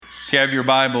If you have your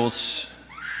Bibles,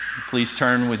 please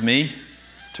turn with me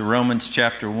to Romans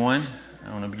chapter 1.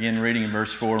 I want to begin reading in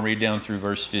verse 4 and read down through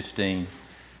verse 15.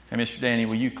 Hey, Mr. Danny,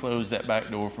 will you close that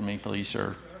back door for me, please,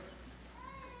 sir?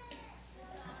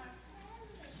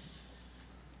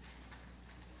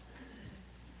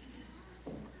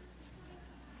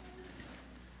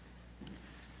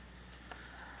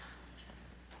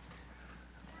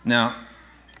 Now,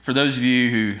 for those of you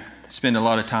who spend a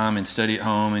lot of time and study at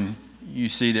home and you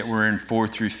see that we're in 4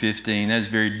 through 15, that's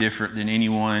very different than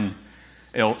anyone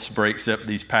else breaks up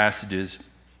these passages.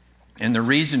 And the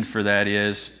reason for that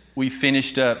is we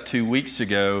finished up 2 weeks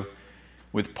ago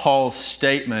with Paul's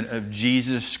statement of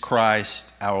Jesus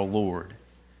Christ our Lord.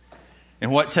 And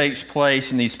what takes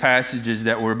place in these passages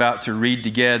that we're about to read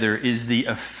together is the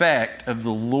effect of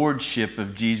the lordship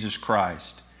of Jesus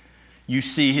Christ. You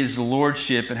see his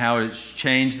lordship and how it's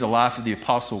changed the life of the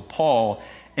Apostle Paul,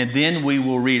 and then we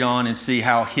will read on and see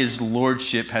how his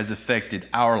lordship has affected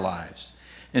our lives.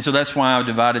 And so that's why I've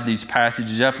divided these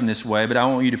passages up in this way, but I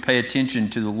want you to pay attention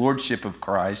to the lordship of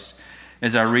Christ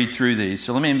as I read through these.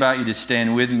 So let me invite you to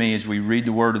stand with me as we read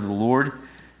the word of the Lord,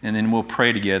 and then we'll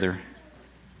pray together.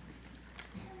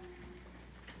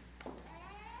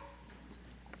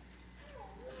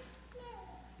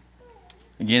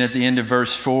 Again, at the end of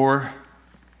verse 4,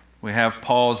 we have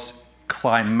Paul's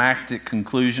climactic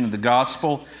conclusion of the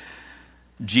gospel.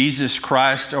 Jesus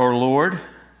Christ our Lord.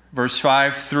 Verse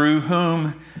 5, through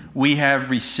whom we have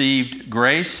received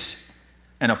grace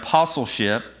and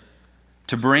apostleship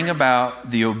to bring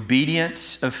about the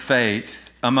obedience of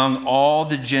faith among all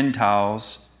the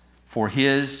Gentiles for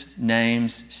his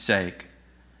name's sake,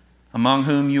 among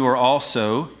whom you are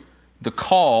also the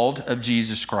called of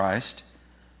Jesus Christ,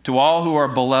 to all who are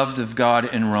beloved of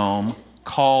God in Rome,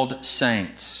 called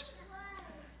saints.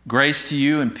 Grace to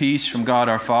you and peace from God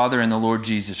our Father and the Lord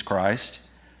Jesus Christ.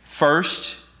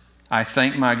 First, I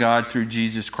thank my God through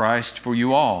Jesus Christ for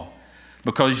you all,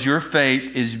 because your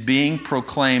faith is being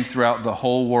proclaimed throughout the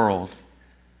whole world.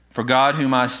 For God,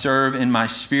 whom I serve in my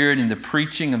spirit in the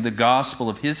preaching of the gospel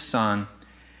of his Son,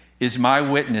 is my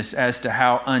witness as to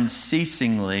how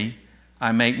unceasingly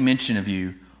I make mention of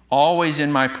you, always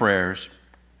in my prayers,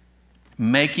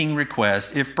 making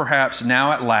request, if perhaps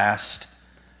now at last,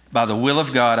 by the will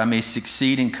of God, I may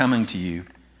succeed in coming to you.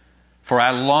 For I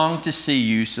long to see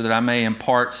you so that I may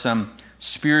impart some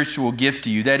spiritual gift to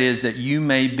you. That is, that you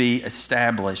may be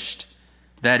established.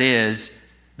 That is,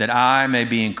 that I may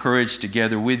be encouraged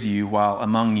together with you while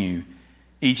among you,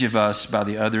 each of us by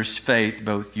the other's faith,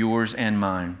 both yours and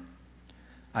mine.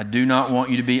 I do not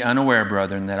want you to be unaware,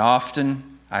 brethren, that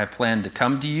often I have planned to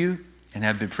come to you and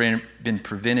have been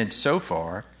prevented so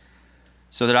far,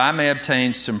 so that I may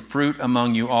obtain some fruit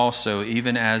among you also,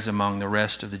 even as among the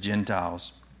rest of the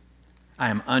Gentiles. I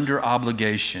am under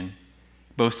obligation,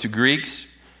 both to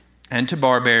Greeks and to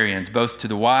barbarians, both to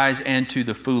the wise and to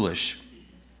the foolish.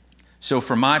 So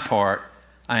for my part,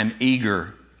 I am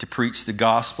eager to preach the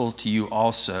gospel to you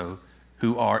also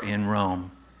who are in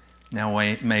Rome. Now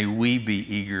may we be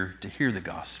eager to hear the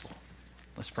gospel.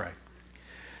 Let's pray.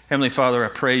 Heavenly Father, I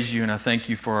praise you and I thank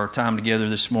you for our time together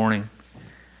this morning.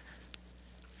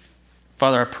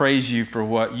 Father, I praise you for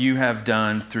what you have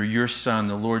done through your Son,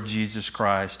 the Lord Jesus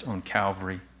Christ, on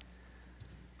Calvary.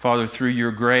 Father, through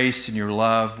your grace and your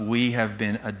love, we have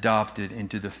been adopted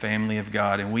into the family of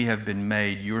God, and we have been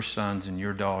made your sons and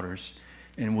your daughters,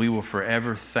 and we will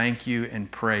forever thank you and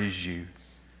praise you.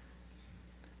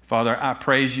 Father, I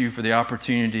praise you for the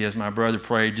opportunity, as my brother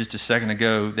prayed just a second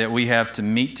ago, that we have to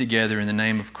meet together in the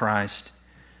name of Christ.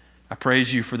 I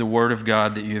praise you for the word of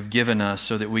God that you have given us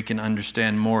so that we can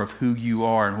understand more of who you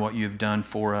are and what you have done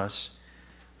for us.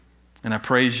 And I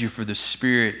praise you for the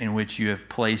spirit in which you have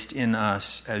placed in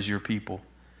us as your people.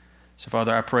 So,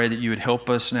 Father, I pray that you would help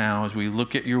us now as we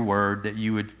look at your word, that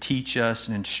you would teach us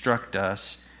and instruct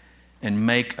us and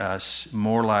make us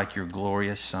more like your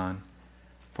glorious Son.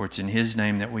 For it's in his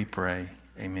name that we pray.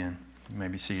 Amen. You may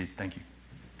be seated. Thank you.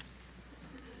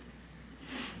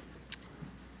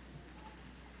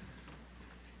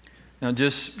 Now,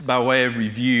 just by way of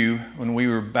review, when we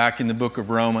were back in the book of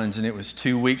Romans, and it was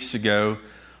 2 weeks ago,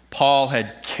 Paul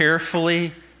had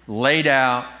carefully laid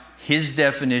out his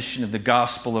definition of the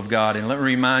gospel of God. And let me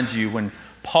remind you, when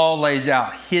Paul lays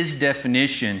out his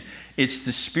definition, it's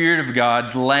the Spirit of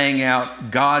God laying out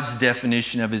God's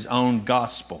definition of his own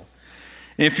gospel.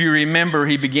 If you remember,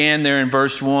 he began there in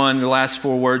verse 1, the last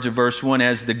 4 words of verse 1,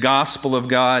 as the gospel of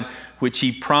God, which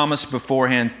he promised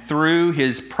beforehand through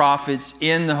his prophets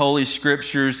in the Holy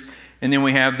Scriptures. And then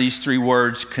we have these 3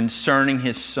 words, concerning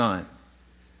his Son.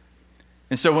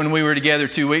 And so when we were together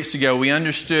 2 weeks ago, we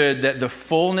understood that the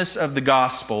fullness of the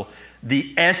gospel,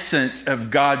 the essence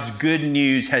of God's good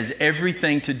news, has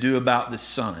everything to do about the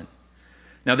Son.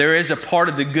 Now, there is a part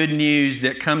of the good news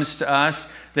that comes to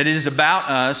us that is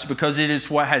about us because it is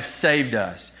what has saved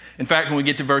us. In fact, when we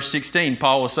get to verse 16,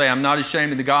 Paul will say, I'm not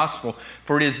ashamed of the gospel,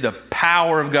 for it is the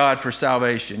power of God for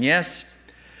salvation. Yes?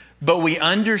 But we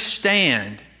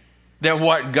understand that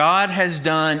what God has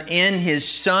done in His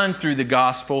Son through the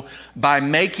gospel by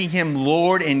making Him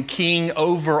Lord and King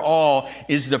over all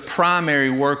is the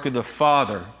primary work of the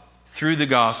Father through the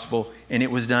gospel, and it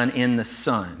was done in the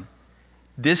Son.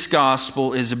 This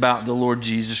gospel is about the Lord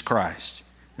Jesus Christ.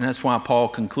 And that's why Paul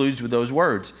concludes with those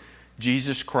words,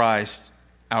 Jesus Christ,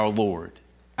 our Lord,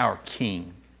 our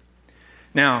King.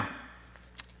 Now,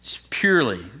 it's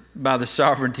purely by the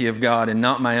sovereignty of God and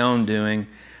not my own doing,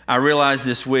 I realized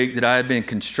this week that I had been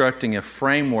constructing a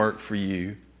framework for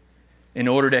you in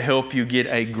order to help you get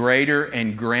a greater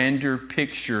and grander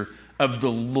picture of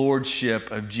the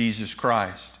lordship of Jesus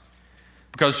Christ.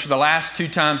 Because for the last 2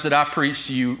 times that I preached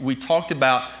to you, we talked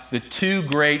about the 2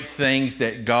 great things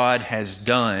that God has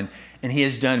done, and He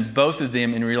has done both of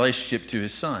them in relationship to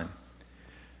His Son.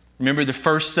 Remember the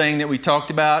first thing that we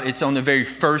talked about? It's on the very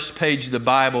first page of the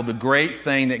Bible, the great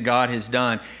thing that God has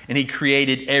done. And He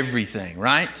created everything,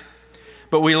 right?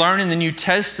 But we learn in the New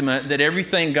Testament that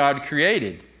everything God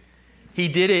created, He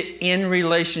did it in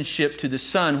relationship to the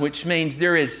Son, which means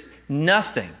there is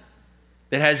nothing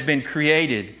that has been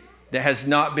created that has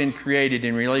not been created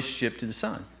in relationship to the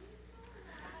Son.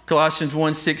 Colossians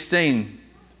 1:16,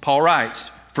 Paul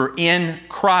writes, for in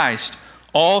Christ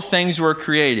all things were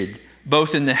created,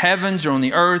 both in the heavens or on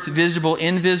the earth, visible,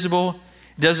 invisible.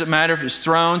 It doesn't matter if it's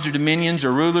thrones or dominions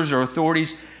or rulers or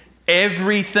authorities.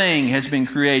 Everything has been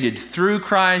created through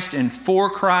Christ and for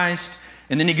Christ.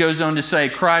 And then he goes on to say,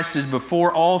 Christ is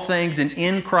before all things, and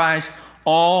in Christ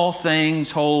all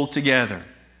things hold together.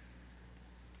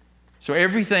 So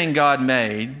everything God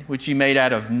made, which He made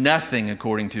out of nothing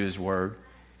according to His Word,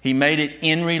 He made it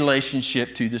in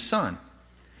relationship to the Son.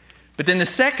 But then the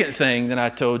second thing that I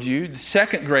told you, the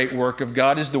second great work of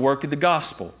God is the work of the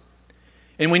gospel.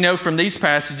 And we know from these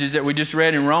passages that we just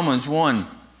read in Romans 1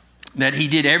 that He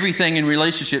did everything in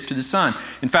relationship to the Son.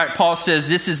 In fact, Paul says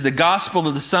this is the gospel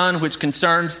of the Son which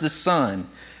concerns the Son.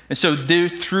 And so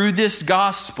through this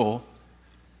gospel,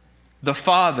 the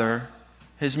Father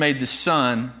has made the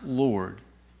Son Lord.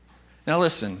 Now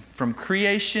listen, from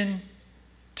creation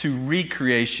to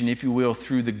recreation, if you will,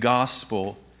 through the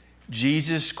gospel,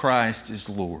 Jesus Christ is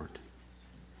Lord.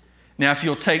 Now, if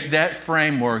you'll take that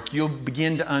framework, you'll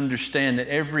begin to understand that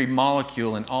every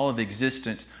molecule in all of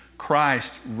existence,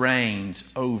 Christ reigns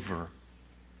over.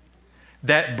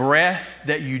 That breath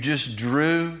that you just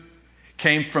drew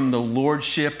came from the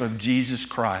lordship of Jesus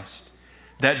Christ.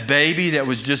 That baby that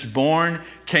was just born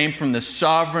came from the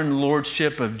sovereign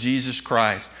lordship of Jesus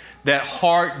Christ. That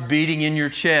heart beating in your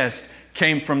chest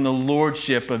came from the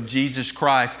lordship of Jesus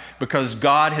Christ, because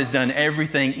God has done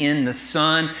everything in the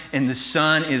Son, and the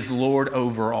Son is Lord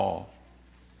over all.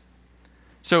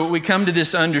 So we come to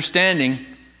this understanding,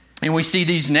 and we see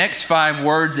these next 5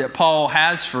 words that Paul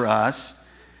has for us.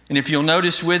 And if you'll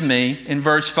notice with me in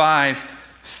verse 5,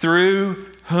 through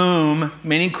whom,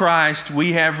 meaning Christ,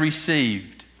 we have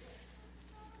received.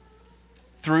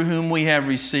 Through whom we have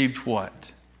received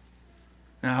what?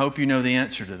 And I hope you know the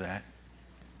answer to that.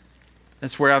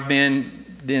 That's where I've been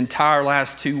the entire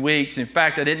last 2 weeks. In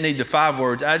fact, I didn't need the 5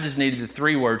 words. I just needed the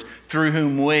 3 words, through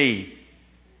whom we.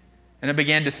 And I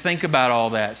began to think about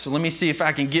all that. So let me see if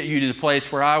I can get you to the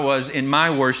place where I was in my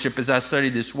worship as I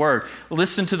studied this word.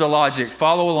 Listen to the logic.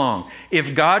 Follow along.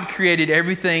 If God created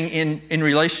everything in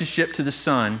relationship to the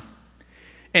Son,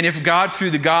 and if God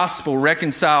through the gospel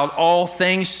reconciled all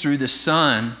things through the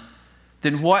Son,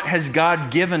 then what has God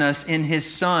given us in His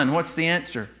Son? What's the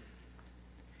answer?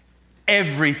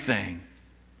 Everything.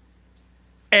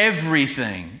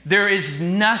 Everything. There is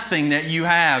nothing that you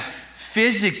have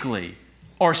physically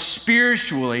or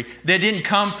spiritually that didn't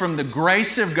come from the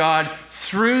grace of God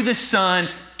through the Son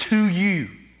to you.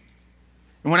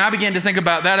 And when I began to think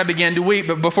about that, I began to weep.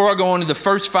 But before I go on to the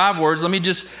first 5 words, let me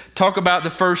just talk about the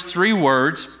first 3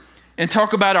 words and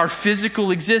talk about our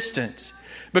physical existence.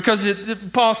 Because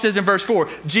Paul says in verse 4,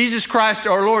 Jesus Christ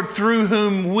our Lord, through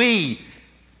whom we.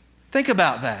 Think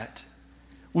about that.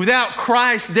 Without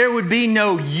Christ, there would be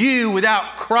no you.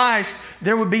 Without Christ,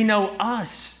 there would be no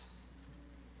us.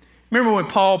 Remember when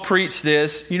Paul preached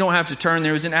this, you don't have to turn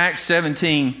there, it was in Acts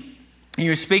 17. He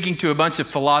was speaking to a bunch of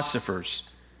philosophers,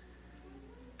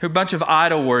 a bunch of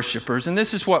idol worshipers. And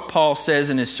this is what Paul says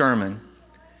in his sermon.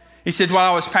 He said,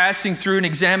 while I was passing through and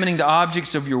examining the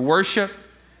objects of your worship,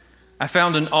 I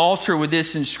found an altar with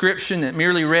this inscription that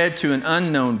merely read, "To an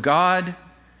unknown God.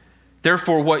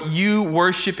 Therefore, what you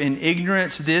worship in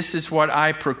ignorance, this is what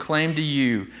I proclaim to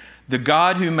you. The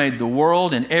God who made the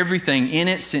world and everything in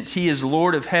it, since He is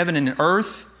Lord of heaven and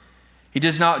earth, He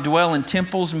does not dwell in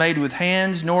temples made with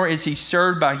hands, nor is He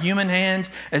served by human hands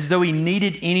as though He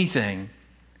needed anything."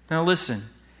 Now listen.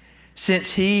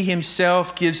 "Since He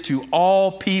Himself gives to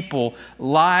all people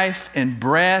life and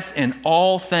breath and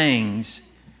all things,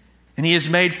 and He has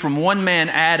made from one man,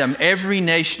 Adam, every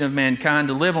nation of mankind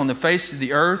to live on the face of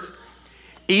the earth,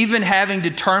 even having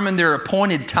determined their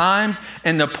appointed times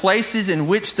and the places in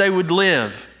which they would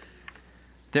live,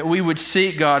 that we would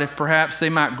seek God if perhaps they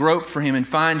might grope for Him and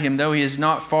find Him, though He is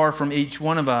not far from each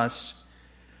one of us.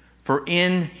 For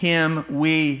in Him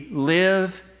we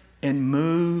live and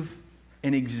move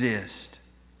and exist."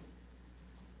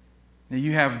 Now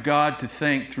you have God to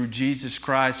thank through Jesus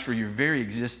Christ for your very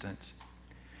existence.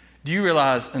 Do you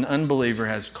realize an unbeliever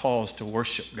has cause to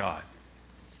worship God?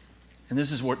 And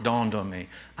this is what dawned on me.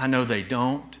 I know they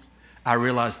don't. I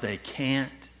realize they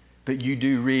can't. But you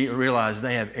do realize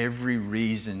they have every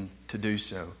reason to do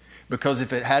so. Because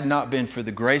if it had not been for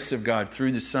the grace of God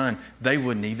through the Son, they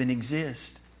wouldn't even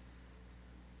exist.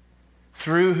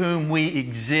 Through whom we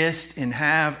exist and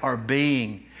have our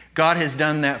being. God has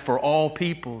done that for all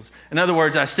peoples. In other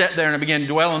words, I sat there and I began to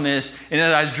dwell on this. And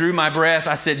as I drew my breath,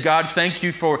 I said, "God, thank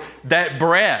you for that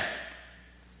breath."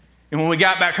 And when we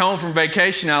got back home from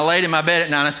vacation, I laid in my bed at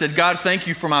night and I said, "God, thank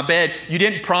you for my bed. You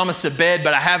didn't promise a bed,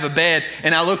 but I have a bed."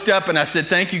 And I looked up and I said,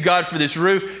 "Thank you, God, for this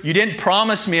roof. You didn't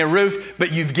promise me a roof,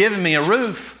 but you've given me a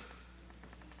roof."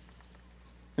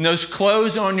 And those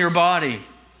clothes on your body,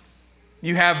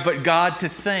 you have but God to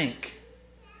thank.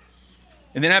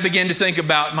 And then I began to think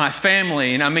about my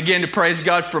family, and I began to praise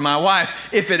God for my wife.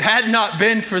 If it had not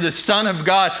been for the Son of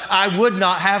God, I would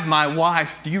not have my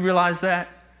wife. Do you realize that?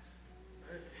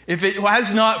 If it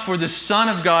was not for the Son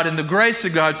of God and the grace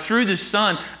of God through the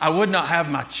Son, I would not have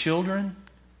my children.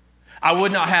 I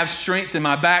would not have strength in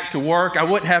my back to work. I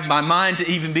wouldn't have my mind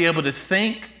to even be able to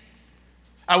think.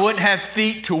 I wouldn't have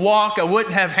feet to walk. I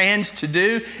wouldn't have hands to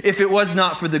do if it was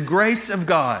not for the grace of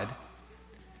God.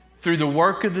 Through the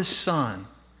work of the Son,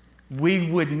 we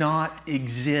would not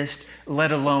exist,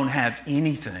 let alone have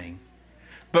anything.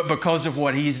 But because of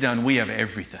what He's done, we have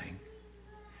everything.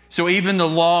 So even the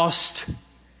lost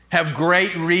have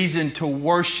great reason to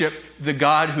worship the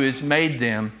God who has made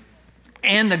them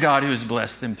and the God who has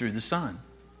blessed them through the Son.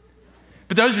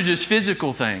 But those are just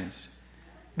physical things.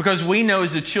 Because we know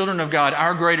as the children of God,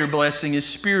 our greater blessing is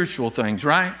spiritual things,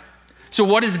 right? So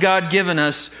what has God given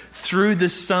us through the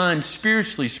Son,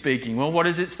 spiritually speaking? Well, what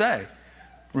does it say?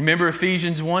 Remember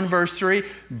Ephesians 1 verse 3?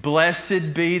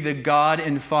 "Blessed be the God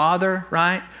and Father,"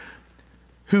 right?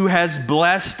 "Who has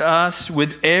blessed us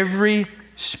with every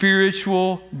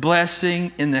spiritual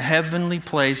blessing in the heavenly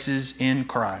places in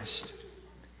Christ."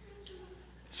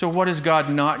 So what has God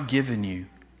not given you?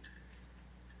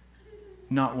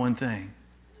 Not one thing.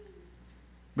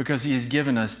 Because He has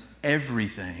given us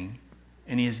everything,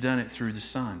 and He has done it through the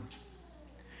Son.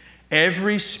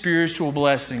 Every spiritual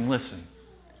blessing, listen,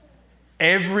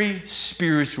 every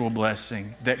spiritual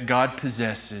blessing that God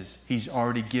possesses, He's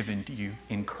already given to you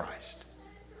in Christ.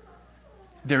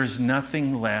 There is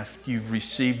nothing left. You've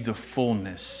received the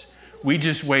fullness. We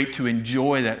just wait to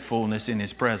enjoy that fullness in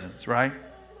His presence, right?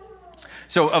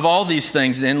 So of all these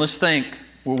things then, let's think.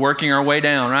 We're working our way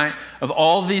down, right? Of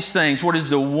all these things, what is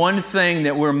the one thing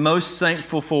that we're most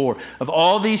thankful for? Of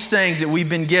all these things that we've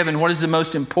been given, what is the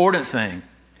most important thing?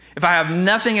 If I have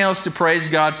nothing else to praise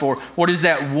God for, what is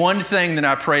that one thing that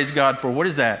I praise God for? What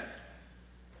is that?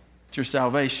 It's your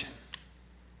salvation.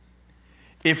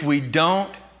 If we don't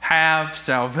have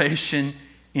salvation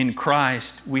in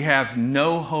Christ, we have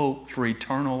no hope for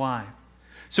eternal life.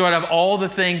 So out of all the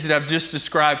things that I've just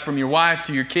described, from your wife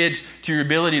to your kids, to your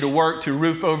ability to work, to a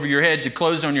roof over your head, to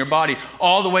clothes on your body,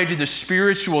 all the way to the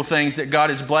spiritual things that God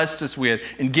has blessed us with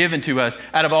and given to us,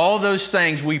 out of all those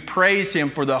things, we praise Him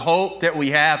for the hope that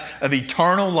we have of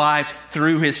eternal life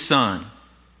through His Son. And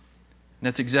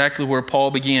that's exactly where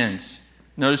Paul begins.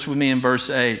 Notice with me in verse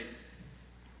 8.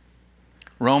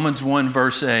 Romans 1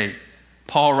 verse 8.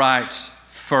 Paul writes,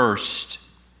 "First,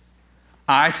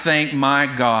 I thank my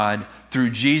God through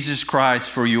Jesus Christ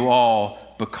for you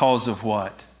all because of"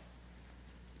 what?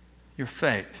 Your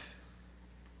faith.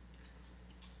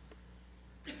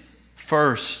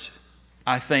 First,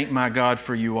 I thank my God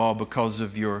for you all because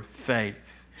of your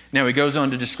faith. Now he goes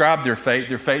on to describe their faith.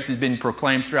 Their faith has been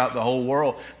proclaimed throughout the whole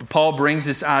world. But Paul brings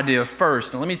this idea of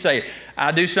first. Now let me say,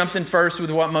 I do something first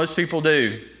with what most people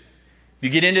do. If you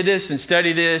get into this and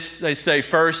study this, they say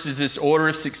first is this order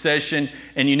of succession,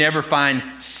 and you never find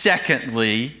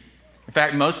secondly. In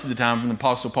fact, most of the time from the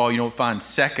Apostle Paul, you don't find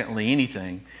secondly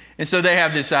anything. And so they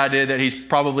have this idea that he's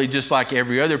probably just like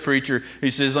every other preacher who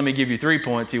says, let me give you 3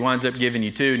 points. He winds up giving you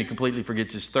 2, and he completely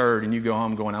forgets his third, and you go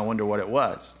home going, I wonder what it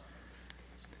was.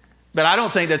 But I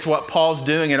don't think that's what Paul's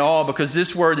doing at all, because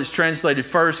this word that's translated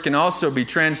first can also be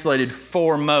translated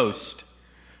foremost.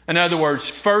 In other words,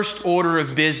 first order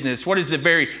of business. What is the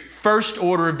very first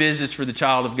order of business for the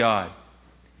child of God?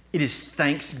 It is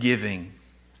thanksgiving.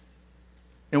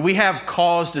 And we have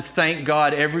cause to thank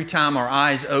God every time our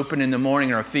eyes open in the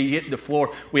morning and our feet hit the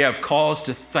floor. We have cause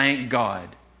to thank God.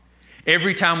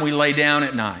 Every time we lay down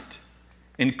at night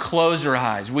and close our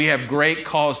eyes, we have great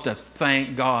cause to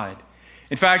thank God.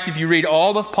 In fact, if you read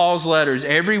all of Paul's letters,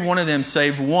 every one of them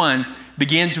save one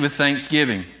begins with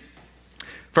thanksgiving.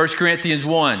 1 Corinthians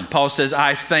 1, Paul says,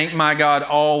 I thank my God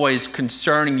always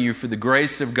concerning you for the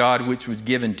grace of God which was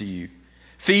given to you.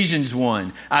 Ephesians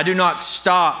 1, I do not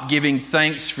stop giving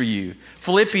thanks for you.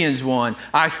 Philippians 1,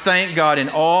 I thank God in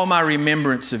all my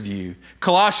remembrance of you.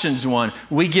 Colossians 1,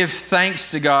 we give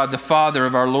thanks to God, the Father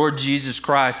of our Lord Jesus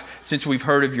Christ, since we've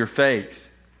heard of your faith.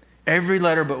 Every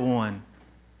letter but one.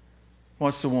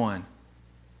 What's the one?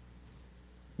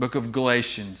 Book of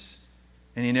Galatians.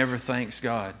 And he never thanks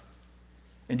God.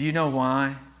 And do you know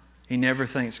why he never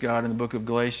thanks God in the book of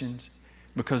Galatians?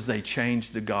 Because they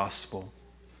changed the gospel.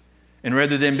 And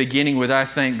rather than beginning with, I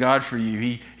thank God for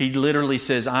you, he literally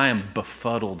says, I am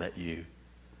befuddled at you.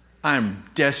 I am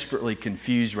desperately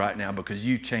confused right now because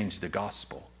you changed the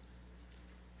gospel.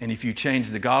 And if you change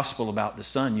the gospel about the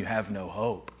Son, you have no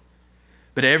hope.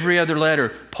 But every other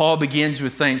letter, Paul begins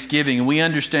with thanksgiving. And we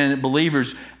understand that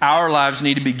believers, our lives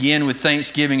need to begin with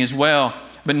thanksgiving as well.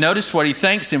 But notice what he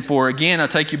thanks him for. Again, I'll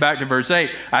take you back to verse 8.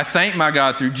 I thank my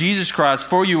God through Jesus Christ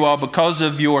for you all because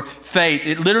of your faith.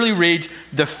 It literally reads,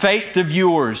 the faith of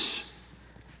yours.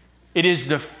 It is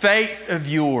the faith of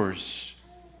yours.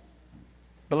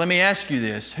 But let me ask you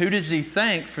this. Who does he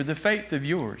thank for the faith of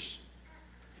yours?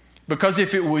 Because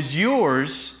if it was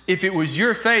yours, if it was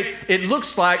your faith, it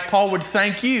looks like Paul would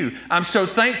thank you. I'm so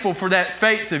thankful for that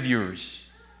faith of yours.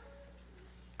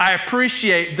 I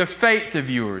appreciate the faith of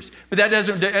yours. But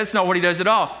that's not what he does at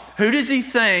all. Who does he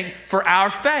thank for our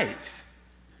faith?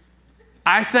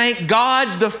 I thank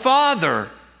God the Father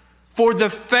for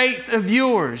the faith of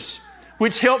yours,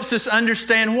 which helps us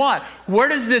understand what? Where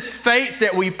does this faith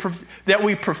that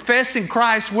we profess in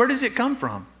Christ, where does it come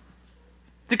from?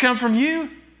 Does it come from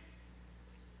you?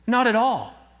 Not at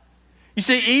all. You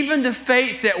see, even the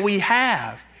faith that we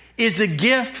have is a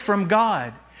gift from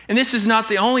God. And this is not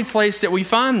the only place that we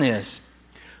find this.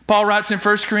 Paul writes in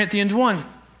 1 Corinthians 1,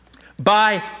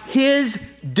 by his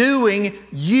doing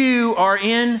you are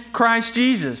in Christ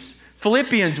Jesus.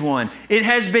 Philippians 1, it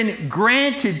has been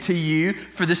granted to you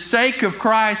for the sake of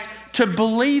Christ to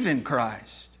believe in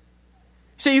Christ.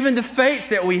 See, even the faith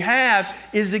that we have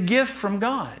is a gift from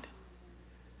God.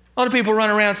 A lot of people run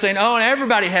around saying, oh, and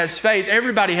everybody has faith.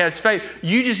 Everybody has faith.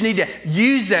 You just need to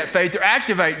use that faith or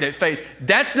activate that faith.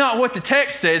 That's not what the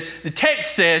text says. The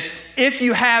text says, if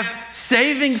you have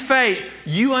saving faith,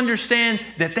 you understand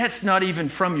that that's not even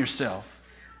from yourself.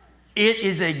 It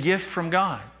is a gift from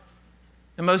God.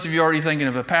 And most of you are already thinking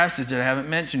of a passage that I haven't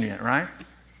mentioned yet, right?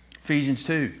 Ephesians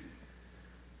 2.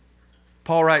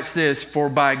 Paul writes this, for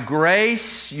by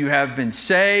grace you have been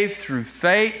saved through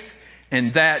faith,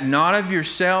 and that not of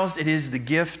yourselves, it is the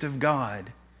gift of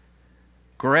God.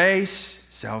 Grace,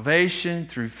 salvation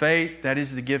through faith, that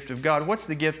is the gift of God. What's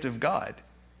the gift of God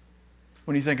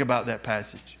when you think about that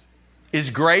passage? Is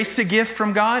grace a gift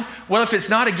from God? Well, if it's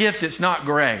not a gift, it's not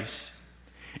grace.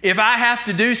 If I have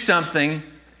to do something,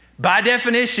 by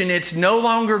definition, it's no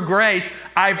longer grace.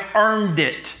 I've earned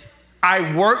it.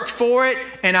 I worked for it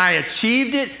and I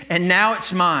achieved it, and now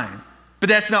it's mine. But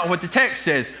that's not what the text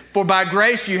says. For by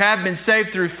grace you have been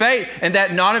saved through faith, and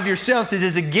that not of yourselves, it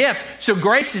is a gift. So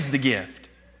grace is the gift.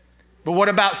 But what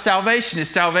about salvation?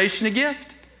 Is salvation a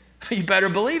gift? You better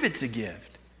believe it's a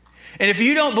gift. And if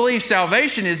you don't believe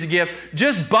salvation is a gift,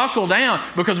 just buckle down,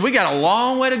 because we got a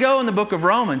long way to go in the book of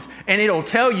Romans, and it'll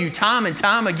tell you time and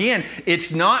time again,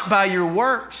 it's not by your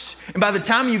works. And by the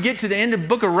time you get to the end of the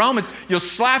book of Romans, you'll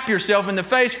slap yourself in the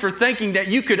face for thinking that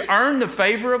you could earn the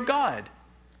favor of God.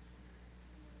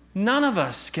 None of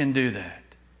us can do that.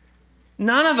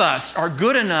 None of us are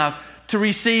good enough to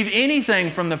receive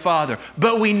anything from the Father.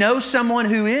 But we know someone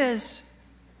who is.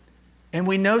 And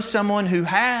we know someone who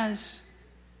has.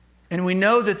 And we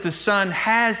know that the Son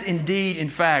has indeed, in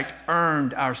fact,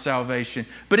 earned our salvation,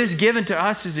 but is given to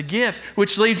us as a gift,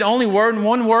 which leaves only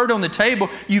one word on the table.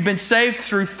 You've been saved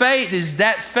through faith. Is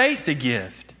that faith a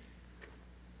gift?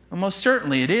 Well, most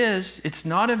certainly it is. It's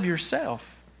not of yourself.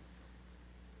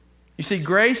 You see,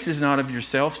 grace is not of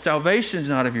yourself. Salvation is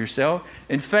not of yourself.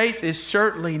 And faith is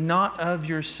certainly not of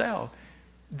yourself.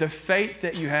 The faith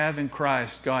that you have in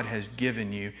Christ, God has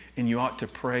given you, and you ought to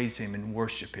praise Him and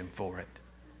worship Him for it.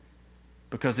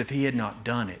 Because if He had not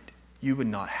done it, you would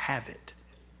not have it.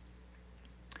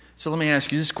 So let me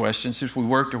ask you this question. Since we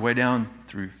worked our way down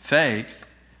through faith,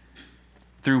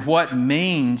 through what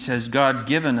means has God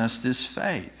given us this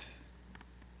faith?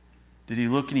 Did He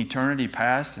look in eternity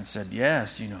past and said,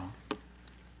 yes,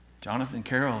 Jonathan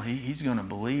Carroll, he's going to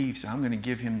believe, so I'm going to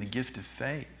give him the gift of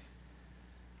faith.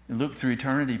 And look through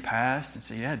eternity past and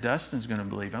say, yeah, Dustin's going to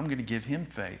believe. I'm going to give him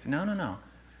faith. No.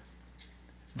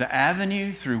 The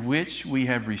avenue through which we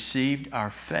have received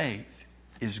our faith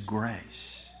is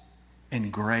grace,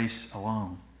 and grace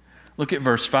alone. Look at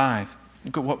verse 5.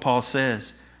 Look at what Paul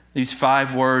says. These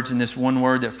 5 words and this one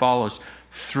word that follows.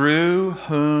 Through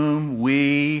whom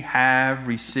we have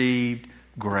received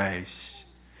grace.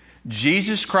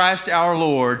 Jesus Christ our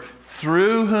Lord,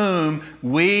 through whom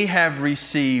we have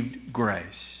received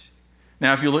grace.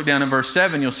 Now, if you look down in verse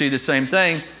 7, you'll see the same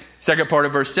thing. Second part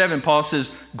of verse 7, Paul says,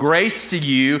 grace to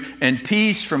you and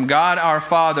peace from God our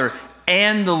Father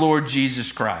and the Lord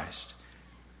Jesus Christ.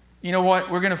 You know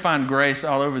what? We're going to find grace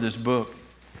all over this book.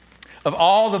 Of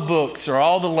all the books or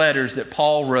all the letters that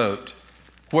Paul wrote,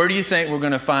 where do you think we're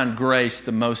going to find grace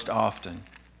the most often?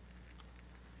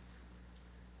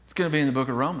 It's going to be in the book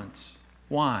of Romans.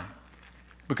 Why?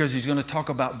 Because he's going to talk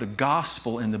about the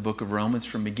gospel in the book of Romans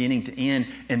from beginning to end,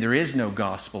 and there is no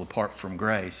gospel apart from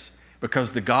grace.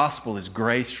 Because the gospel is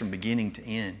grace from beginning to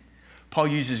end. Paul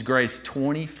uses grace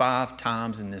 25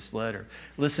 times in this letter.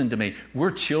 Listen to me.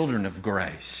 We're children of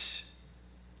grace.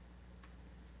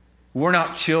 We're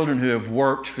not children who have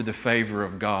worked for the favor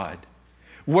of God.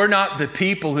 We're not the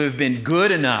people who have been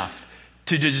good enough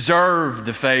to deserve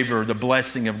the favor, the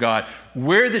blessing of God.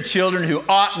 We're the children who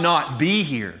ought not be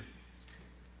here.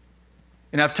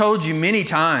 And I've told you many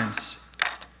times,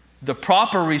 the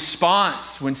proper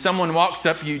response when someone walks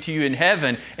up to you in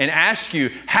heaven and asks you,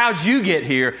 how'd you get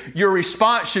here? Your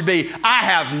response should be, I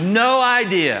have no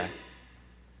idea.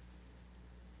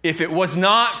 If it was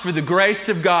not for the grace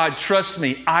of God, trust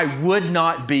me, I would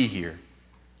not be here.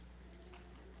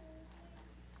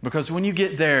 Because when you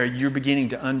get there, you're beginning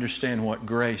to understand what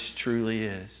grace truly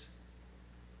is.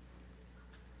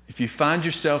 If you find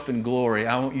yourself in glory,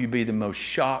 I want you to be the most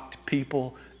shocked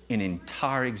people in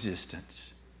entire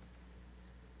existence.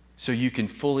 So you can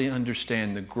fully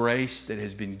understand the grace that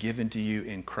has been given to you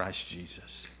in Christ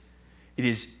Jesus. It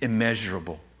is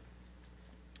immeasurable.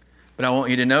 But I want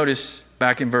you to notice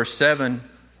back in verse 7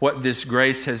 what this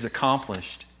grace has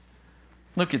accomplished.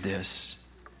 Look at this.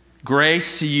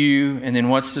 Grace to you, and then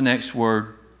what's the next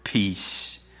word?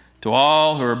 Peace. To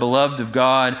all who are beloved of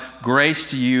God, grace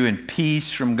to you and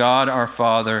peace from God our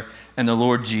Father and the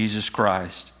Lord Jesus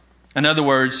Christ. In other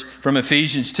words, from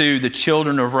Ephesians 2, the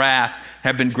children of wrath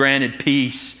have been granted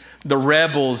peace. The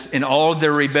rebels in all of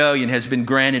their rebellion has been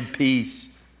granted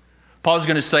peace. Paul's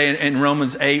going to say in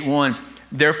Romans 8:1,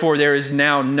 therefore there is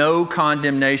now no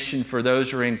condemnation for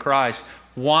those who are in Christ.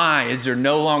 Why is there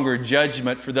no longer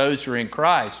judgment for those who are in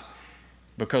Christ?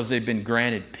 Because they've been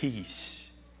granted peace.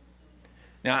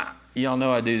 Now, y'all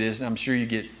know I do this, and I'm sure you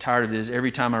get tired of this.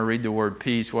 Every time I read the word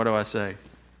peace, what do I say?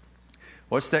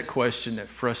 What's that question that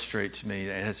frustrates me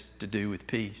that has to do with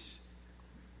peace?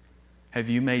 Have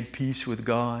you made peace with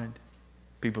God?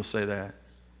 People say that.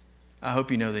 I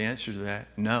hope you know the answer to that.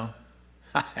 No,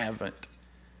 I haven't.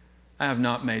 I have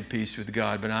not made peace with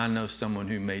God, but I know someone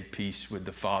who made peace with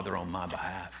the Father on my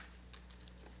behalf.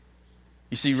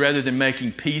 You see, rather than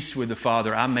making peace with the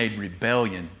Father, I made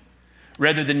rebellion.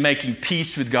 Rather than making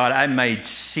peace with God, I made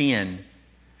sin.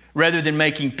 Rather than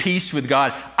making peace with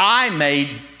God, I made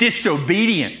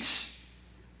disobedience.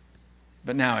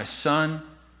 But now His Son,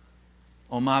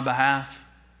 on my behalf,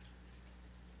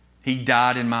 He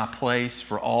died in my place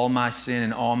for all my sin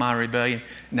and all my rebellion.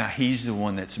 Now He's the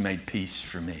one that's made peace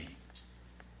for me.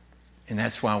 And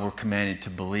that's why we're commanded to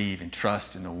believe and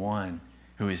trust in the one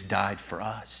who has died for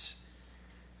us.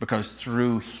 Because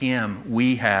through Him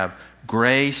we have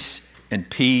grace and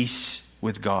peace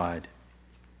with God.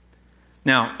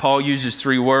 Now, Paul uses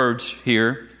 3 words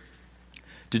here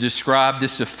to describe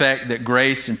this effect that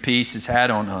grace and peace has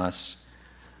had on us.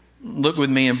 Look with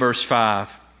me in verse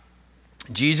 5.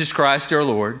 Jesus Christ our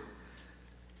Lord,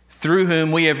 through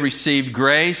whom we have received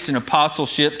grace and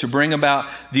apostleship to bring about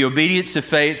the obedience of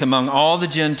faith among all the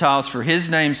Gentiles for his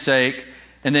name's sake.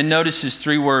 And then notice his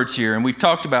three words here, and we've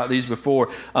talked about these before.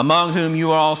 Among whom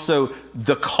you are also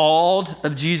the called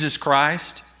of Jesus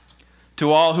Christ,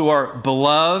 to all who are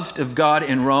beloved of God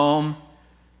in Rome,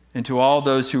 and to all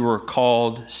those who are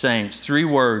called saints. Three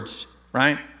words,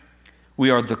 right?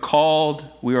 We are the called,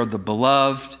 we are the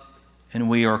beloved, and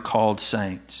we are called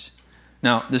saints.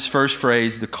 Now, this first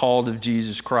phrase, the called of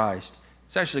Jesus Christ,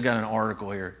 it's actually got an article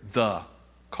here, the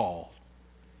called.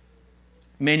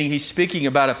 Meaning he's speaking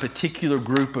about a particular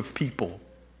group of people.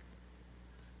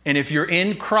 And if you're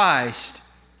in Christ,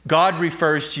 God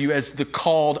refers to you as the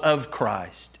called of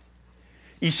Christ.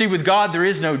 You see, with God, there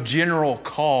is no general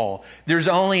call. There's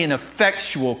only an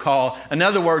effectual call. In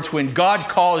other words, when God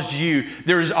calls you,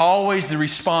 there is always the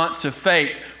response of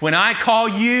faith. When I call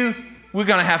you, we're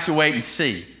going to have to wait and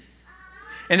see.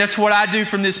 And that's what I do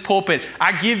from this pulpit.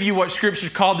 I give you what Scripture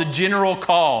is called the general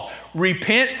call.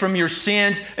 Repent from your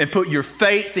sins and put your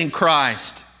faith in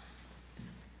Christ.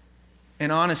 And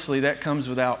honestly, that comes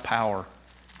without power.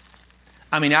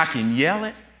 I mean, I can yell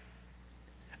it.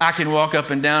 I can walk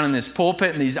up and down in this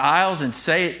pulpit and these aisles and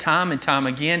say it time and time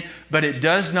again, but it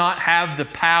does not have the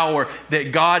power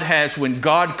that God has when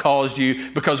God calls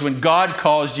you, because when God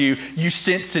calls you, you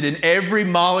sense it in every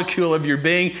molecule of your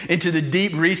being, into the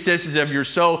deep recesses of your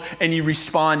soul, and you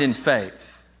respond in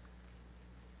faith.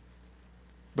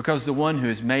 Because the one who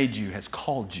has made you has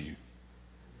called you.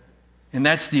 And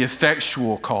that's the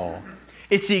effectual call.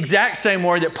 It's the exact same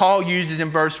word that Paul uses in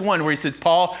verse 1, where he says,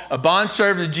 Paul, a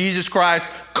bondservant of Jesus Christ,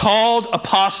 called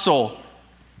apostle.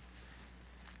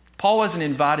 Paul wasn't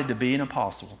invited to be an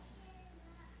apostle.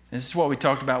 This is what we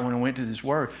talked about when we went to this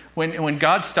word. When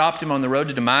God stopped him on the road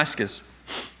to Damascus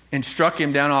and struck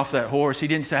him down off that horse, he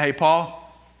didn't say, hey,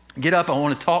 Paul, get up. I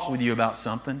want to talk with you about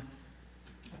something.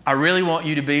 I really want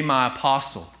you to be my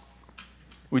apostle.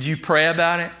 Would you pray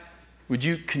about it? Would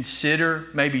you consider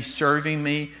maybe serving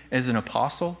me as an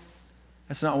apostle?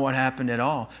 That's not what happened at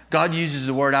all. God uses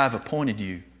the word, I've appointed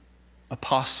you,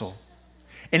 apostle.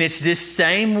 And it's this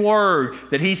same word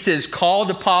that he says called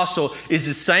apostle is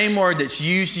the same word that's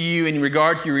used to you in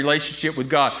regard to your relationship with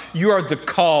God. You are the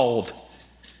called.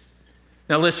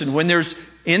 Now listen, when there's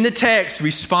in the text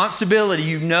responsibility,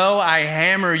 you know I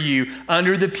hammer you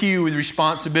under the pew with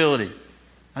responsibility.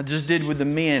 I just did with the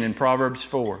men in Proverbs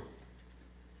 4.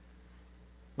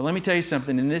 But let me tell you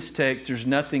something. In this text, there's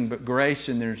nothing but grace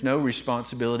and there's no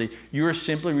responsibility. You are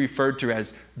simply referred to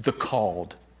as the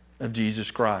called of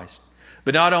Jesus Christ.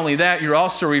 But not only that, you're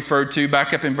also referred to,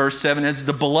 back up in verse 7, as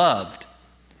the beloved.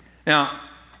 Now,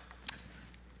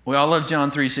 we all love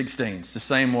John 3:16. It's the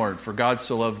same word, for God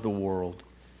so loved the world.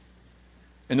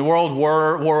 And the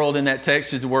world in that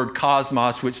text is the word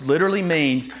cosmos, which literally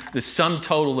means the sum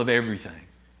total of everything.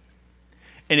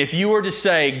 And if you were to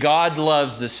say God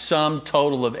loves the sum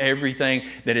total of everything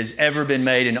that has ever been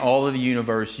made in all of the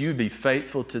universe, you'd be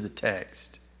faithful to the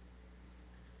text.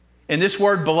 And this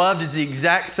word beloved is the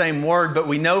exact same word, but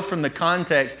we know from the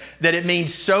context that it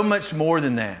means so much more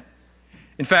than that.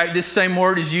 In fact, this same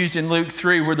word is used in Luke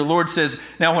 3, where the Lord says,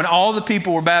 now when all the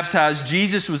people were baptized,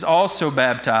 Jesus was also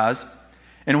baptized.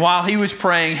 And while he was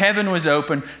praying, heaven was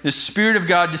opened. The Spirit of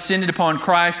God descended upon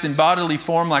Christ in bodily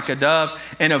form like a dove.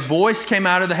 And a voice came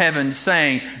out of the heavens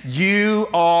saying, you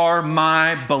are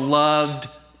my beloved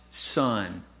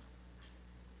Son.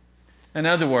 In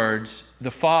other words, the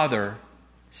Father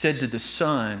said to the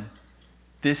Son,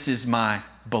 this is my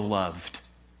beloved.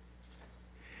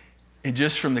 And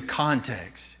just from the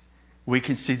context, we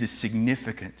can see the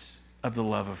significance of the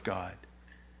love of God.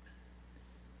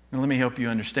 Now let me help you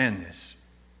understand this.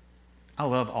 I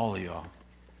love all of y'all.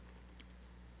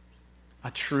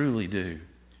 I truly do.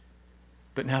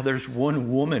 But now there's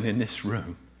one woman in this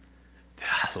room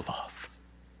that I love.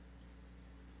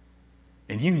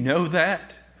 And you know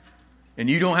that.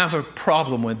 And you don't have a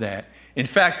problem with that. In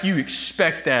fact, you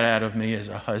expect that out of me as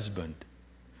a husband.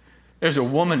 There's a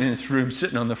woman in this room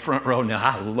sitting on the front row now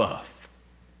I love.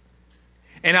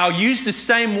 And I'll use the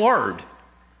same word.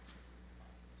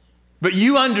 But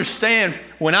you understand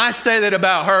when I say that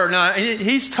about her, now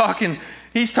he's talking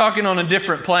on a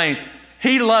different plane.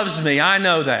 He loves me. I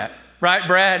know that. Right,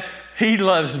 Brad? He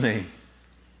loves me.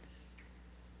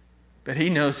 But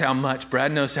he knows how much,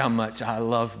 Brad knows how much I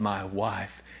love my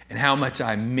wife and how much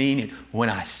I mean it when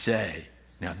I say,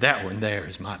 now that one there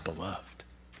is my beloved.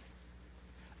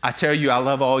 I tell you, I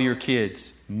love all your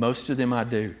kids. Most of them I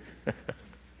do.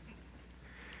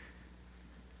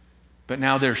 But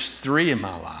now there's 3 in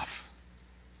my life.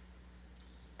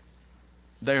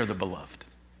 They are the beloved.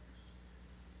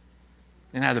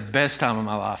 And I had the best time of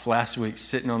my life last week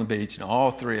sitting on the beach, and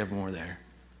all three of them were there.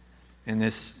 And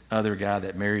this other guy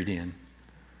that married in.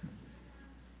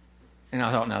 And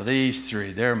I thought, now these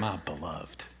three, they're my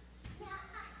beloved.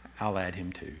 I'll add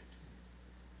him too.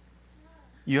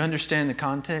 You understand the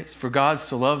context? For God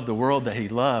so loved the world that he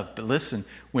loved. But listen,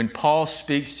 when Paul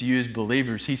speaks to you as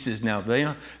believers, he says, now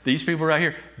these people right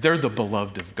here, they're the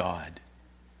beloved of God.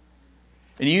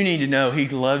 And you need to know he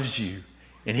loves you.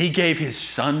 And he gave his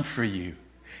son for you.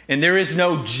 And there is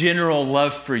no general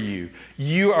love for you.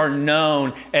 You are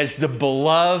known as the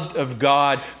beloved of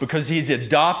God because he's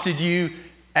adopted you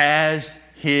as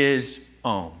his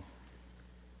own.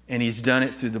 And he's done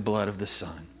it through the blood of the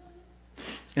Son.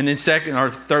 And then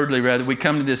thirdly, we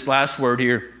come to this last word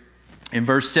here in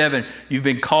verse 7. You've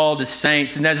been called as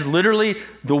saints. And that's literally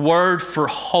the word for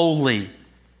holy.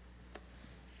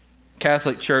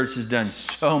 Catholic Church has done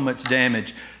so much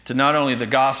damage to not only the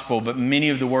gospel, but many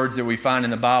of the words that we find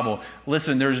in the Bible.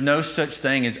 Listen, there's no such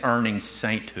thing as earning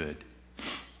sainthood.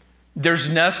 There's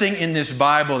nothing in this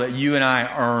Bible that you and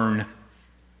I earn.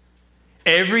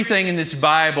 Everything in this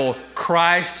Bible,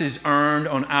 Christ has earned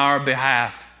on our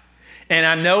behalf. And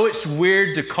I know it's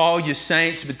weird to call you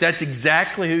saints, but that's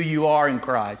exactly who you are in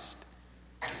Christ.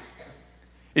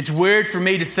 It's weird for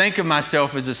me to think of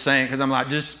myself as a saint because I'm like,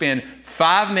 just spend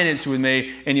 5 minutes with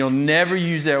me and you'll never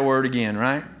use that word again,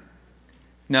 right?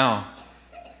 No,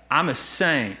 I'm a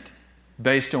saint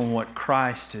based on what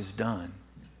Christ has done.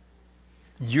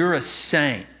 You're a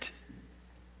saint.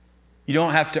 You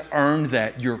don't have to earn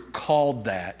that. You're called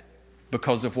that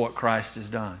because of what Christ has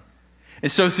done. And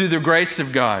so through the grace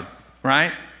of God,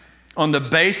 right? On the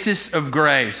basis of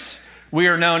grace, we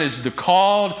are known as the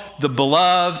called, the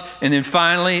beloved, and then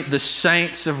finally the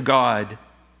saints of God.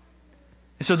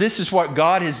 And so this is what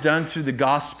God has done through the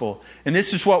gospel. And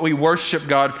this is what we worship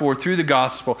God for through the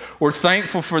gospel. We're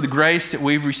thankful for the grace that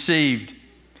we've received.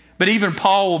 But even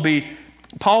Paul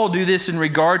will do this in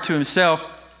regard to himself.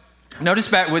 Notice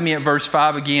back with me at verse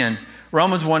 5 again.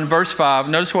 Romans 1 verse 5.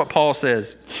 Notice what Paul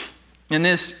says. In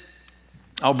this,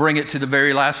 I'll bring it to the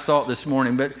very last thought this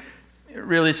morning, but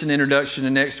really it's an introduction to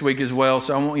next week as well.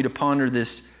 So I want you to ponder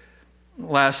this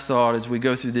last thought as we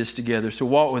go through this together. So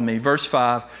walk with me. Verse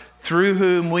 5, through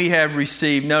whom we have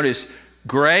received, notice,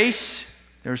 grace,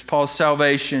 there's Paul's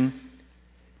salvation,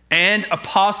 and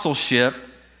apostleship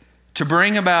to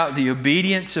bring about the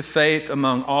obedience of faith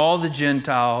among all the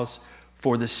Gentiles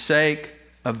for the sake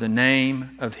of the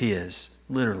name of his.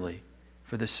 Literally,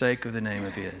 for the sake of the name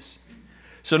of his.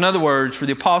 So in other words, for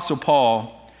the Apostle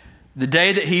Paul, the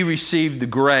day that he received the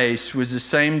grace was the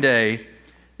same day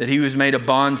that he was made a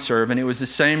bondservant. It was the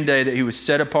same day that he was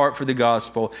set apart for the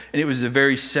gospel. And it was the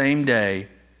very same day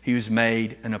he was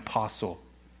made an apostle.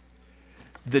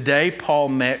 The day Paul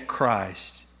met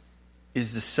Christ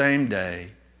is the same day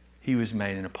he was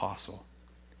made an apostle.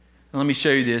 Now let me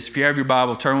show you this. If you have your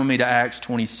Bible, turn with me to Acts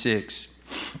 26.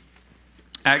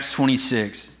 Acts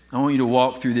 26. I want you to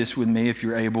walk through this with me if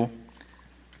you're able.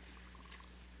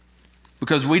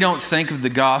 Because we don't think of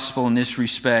the gospel in this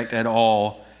respect at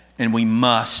all, and we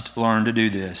must learn to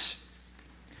do this.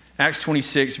 Acts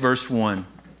 26, verse 1.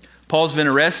 Paul's been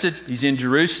arrested. He's in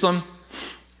Jerusalem.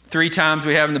 3 times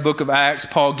we have in the book of Acts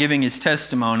Paul giving his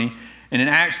testimony. And in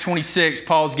Acts 26,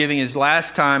 Paul's giving his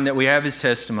last time that we have his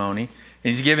testimony,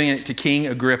 and he's giving it to King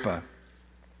Agrippa.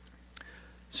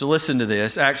 So listen to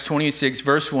this. Acts 26,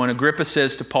 verse 1. Agrippa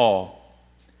says to Paul,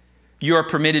 "You are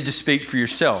permitted to speak for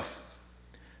yourself."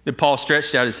 Then Paul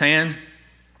stretched out his hand.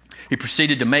 He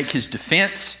proceeded to make his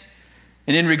defense.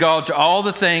 And in regard to all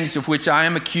the things of which I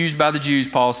am accused by the Jews,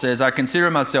 Paul says, I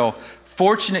consider myself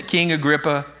fortunate, King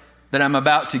Agrippa, that I'm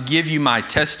about to give you my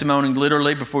testimony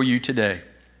literally before you today.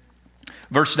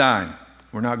 Verse 9.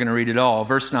 We're not going to read it all.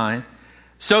 Verse 9.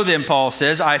 So then, Paul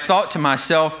says, I thought to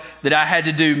myself that I had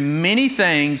to do many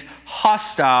things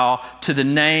hostile to the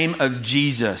name of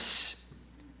Jesus.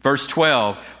 Verse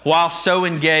 12, while so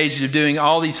engaged of doing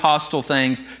all these hostile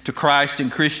things to Christ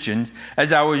and Christians,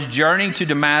 as I was journeying to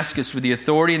Damascus with the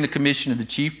authority and the commission of the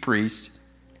chief priest,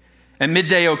 at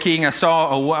midday, O king, I saw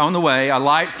on the way a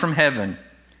light from heaven,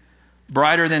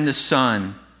 brighter than the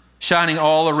sun, shining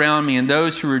all around me and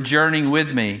those who were journeying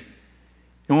with me.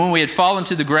 And when we had fallen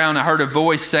to the ground, I heard a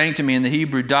voice saying to me in the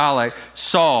Hebrew dialect,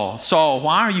 Saul, Saul,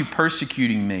 why are you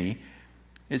persecuting me?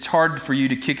 It's hard for you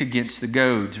to kick against the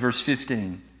goads. Verse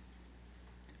 15.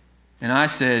 And I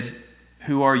said,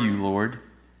 who are you, Lord?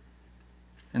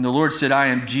 And the Lord said, I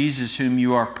am Jesus whom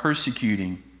you are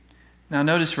persecuting. Now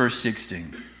notice verse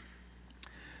 16.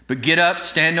 But get up,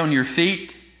 stand on your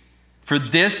feet. For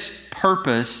this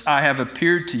purpose I have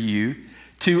appeared to you,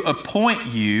 to appoint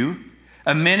you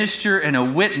a minister and a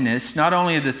witness, not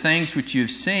only of the things which you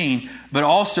have seen, but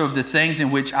also of the things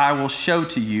in which I will show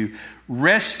to you,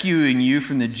 rescuing you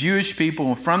from the Jewish people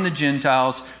and from the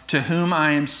Gentiles to whom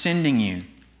I am sending you,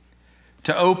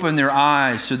 to open their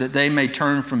eyes so that they may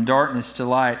turn from darkness to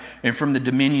light and from the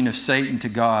dominion of Satan to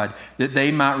God, that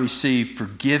they might receive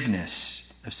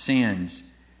forgiveness of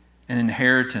sins and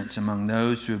inheritance among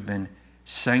those who have been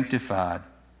sanctified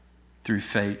through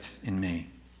faith in me.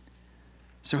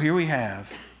 So here we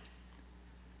have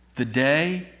the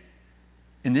day,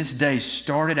 and this day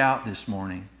started out this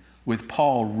morning with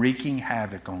Paul wreaking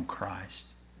havoc on Christ.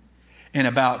 And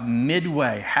about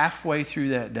midway, halfway through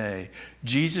that day,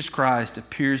 Jesus Christ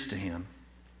appears to him,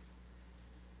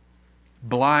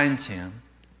 blinds him,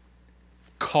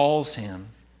 calls him,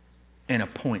 and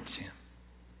appoints him.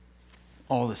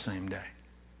 All the same day.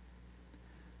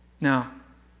 Now,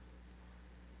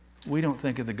 we don't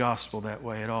think of the gospel that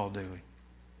way at all, do we?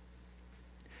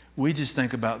 We just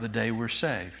think about the day we're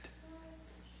saved.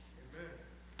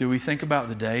 Do we think about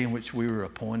the day in which we were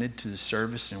appointed to the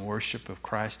service and worship of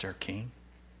Christ our King?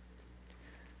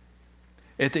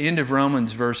 At the end of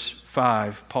Romans verse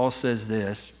 5, Paul says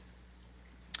this,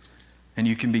 and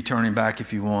you can be turning back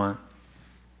if you want.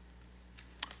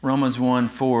 Romans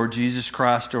 1:4, Jesus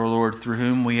Christ our Lord, through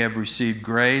whom we have received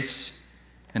grace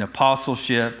and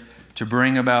apostleship to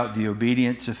bring about the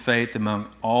obedience of faith among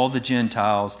all the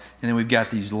Gentiles. And then we've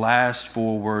got these last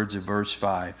four words of verse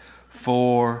 5.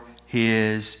 For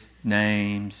His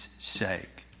name's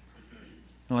sake.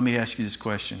 Now let me ask you this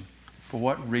question. For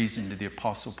what reason did the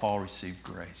Apostle Paul receive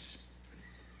grace?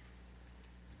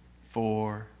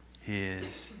 For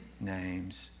His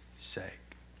name's sake.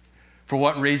 For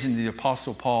what reason did the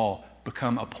Apostle Paul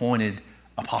become appointed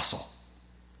apostle?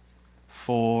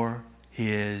 For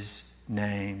His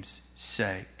name's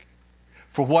sake.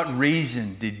 For what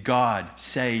reason did God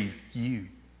save you?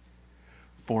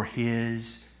 For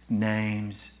His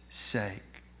name's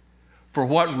sake. For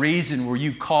what reason were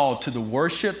you called to the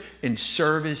worship and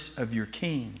service of your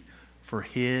King? For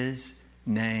His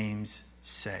name's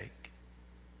sake.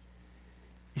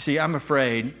 You see, I'm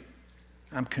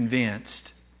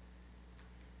convinced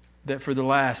that for the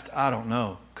last,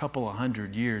 couple of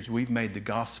 100 years, we've made the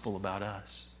gospel about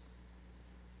us.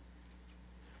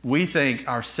 We think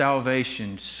our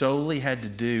salvation solely had to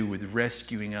do with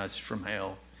rescuing us from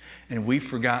hell. And we've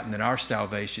forgotten that our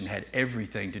salvation had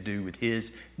everything to do with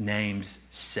His name's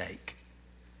sake.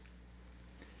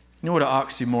 You know what an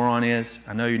oxymoron is?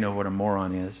 I know you know what a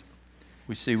moron is.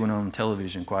 We see one on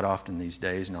television quite often these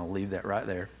days, and I'll leave that right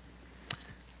there.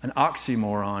 An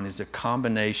oxymoron is a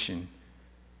combination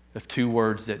of two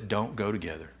words that don't go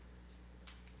together.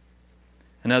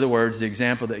 In other words, the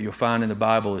example that you'll find in the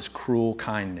Bible is cruel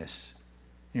kindness.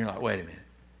 And you're like, wait a minute.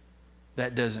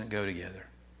 That doesn't go together.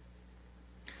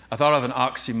 I thought of an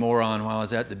oxymoron while I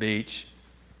was at the beach.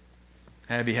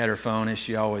 Abby had her phone, as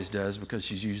she always does, because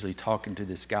she's usually talking to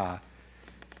this guy.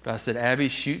 But I said, Abby,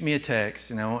 shoot me a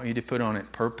text, and I want you to put on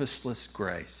it purposeless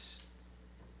grace.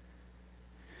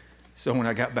 So when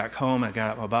I got back home, I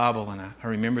got out my Bible, and I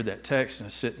remembered that text, and I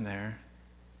was sitting there.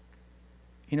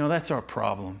 You know, that's our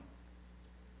problem.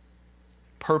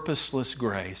 Purposeless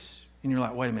grace. And you're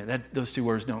like, wait a minute, those two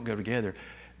words don't go together.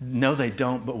 No, they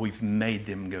don't, but we've made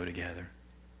them go together.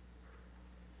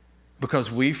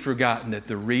 Because we've forgotten that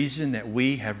the reason that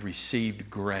we have received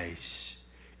grace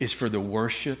is for the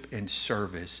worship and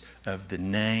service of the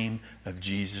name of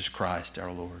Jesus Christ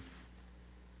our Lord.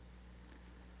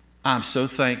 I'm so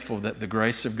thankful that the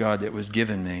grace of God that was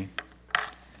given me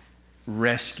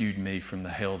rescued me from the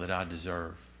hell that I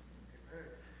deserve.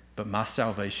 But my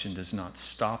salvation does not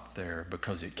stop there,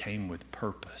 because it came with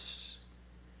purpose.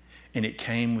 And it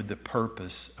came with the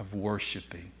purpose of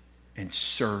worshiping and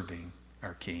serving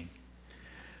our King.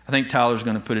 I think Tyler's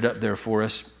going to put it up there for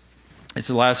us. It's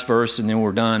the last verse, and then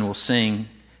we're done. We'll sing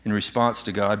in response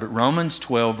to God. But Romans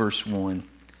 12, verse 1.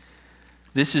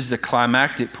 This is the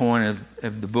climactic point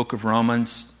of the book of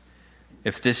Romans.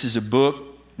 If this is a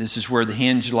book, this is where the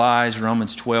hinge lies,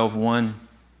 Romans 12, 1.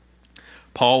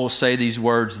 Paul will say these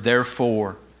words,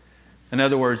 therefore. In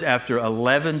other words, after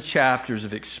 11 chapters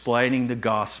of explaining the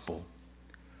gospel,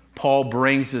 Paul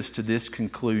brings us to this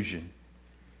conclusion.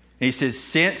 And he says,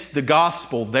 since the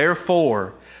gospel,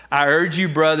 therefore, I urge you,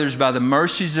 brothers, by the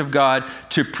mercies of God,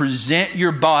 to present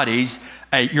your bodies,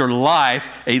 your life,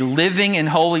 a living and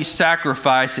holy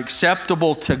sacrifice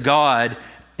acceptable to God.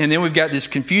 And then we've got this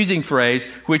confusing phrase,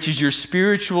 which is your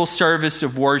spiritual service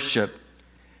of worship.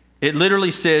 It literally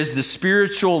says the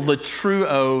spiritual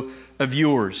latruo of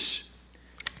yours.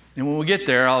 And when we get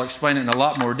there, I'll explain it in a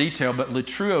lot more detail, but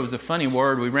latruo is a funny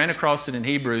word. We ran across it in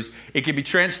Hebrews. It can be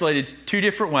translated two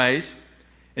different ways,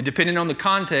 and depending on the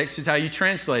context is how you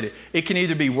translate it. It can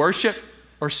either be worship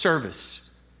or service.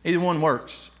 Either one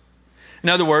works. In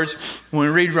other words, when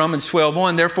we read Romans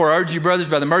 12:1, therefore I urge you, brothers,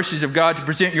 by the mercies of God, to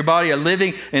present your body a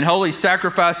living and holy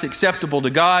sacrifice acceptable to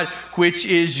God, which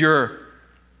is your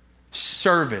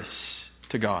service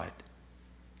to God.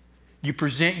 You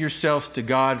present yourselves to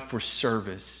God for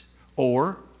service.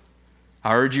 Or,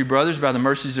 I urge you, brothers, by the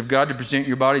mercies of God, to present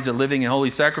your bodies a living and holy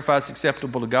sacrifice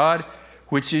acceptable to God,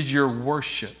 which is your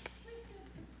worship.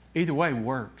 Either way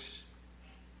works.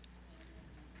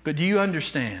 But do you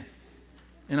understand?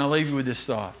 And I'll leave you with this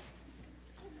thought.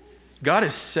 God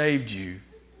has saved you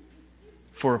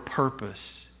for a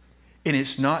purpose, and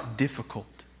it's not difficult.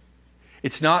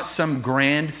 It's not some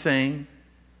grand thing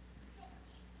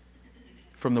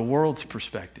from the world's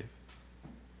perspective,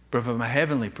 but from a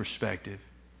heavenly perspective,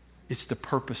 it's the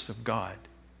purpose of God.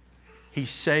 He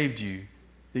saved you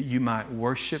that you might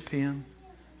worship Him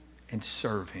and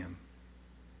serve Him.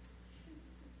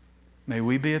 May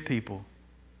we be a people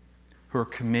who are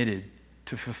committed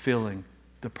to fulfilling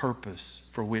the purpose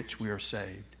for which we are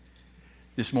saved.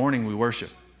 This morning we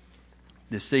worship.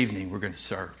 This evening we're going to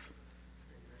serve.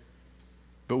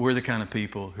 But we're the kind of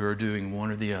people who are doing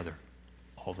one or the other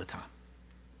all the time.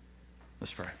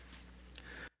 Let's pray.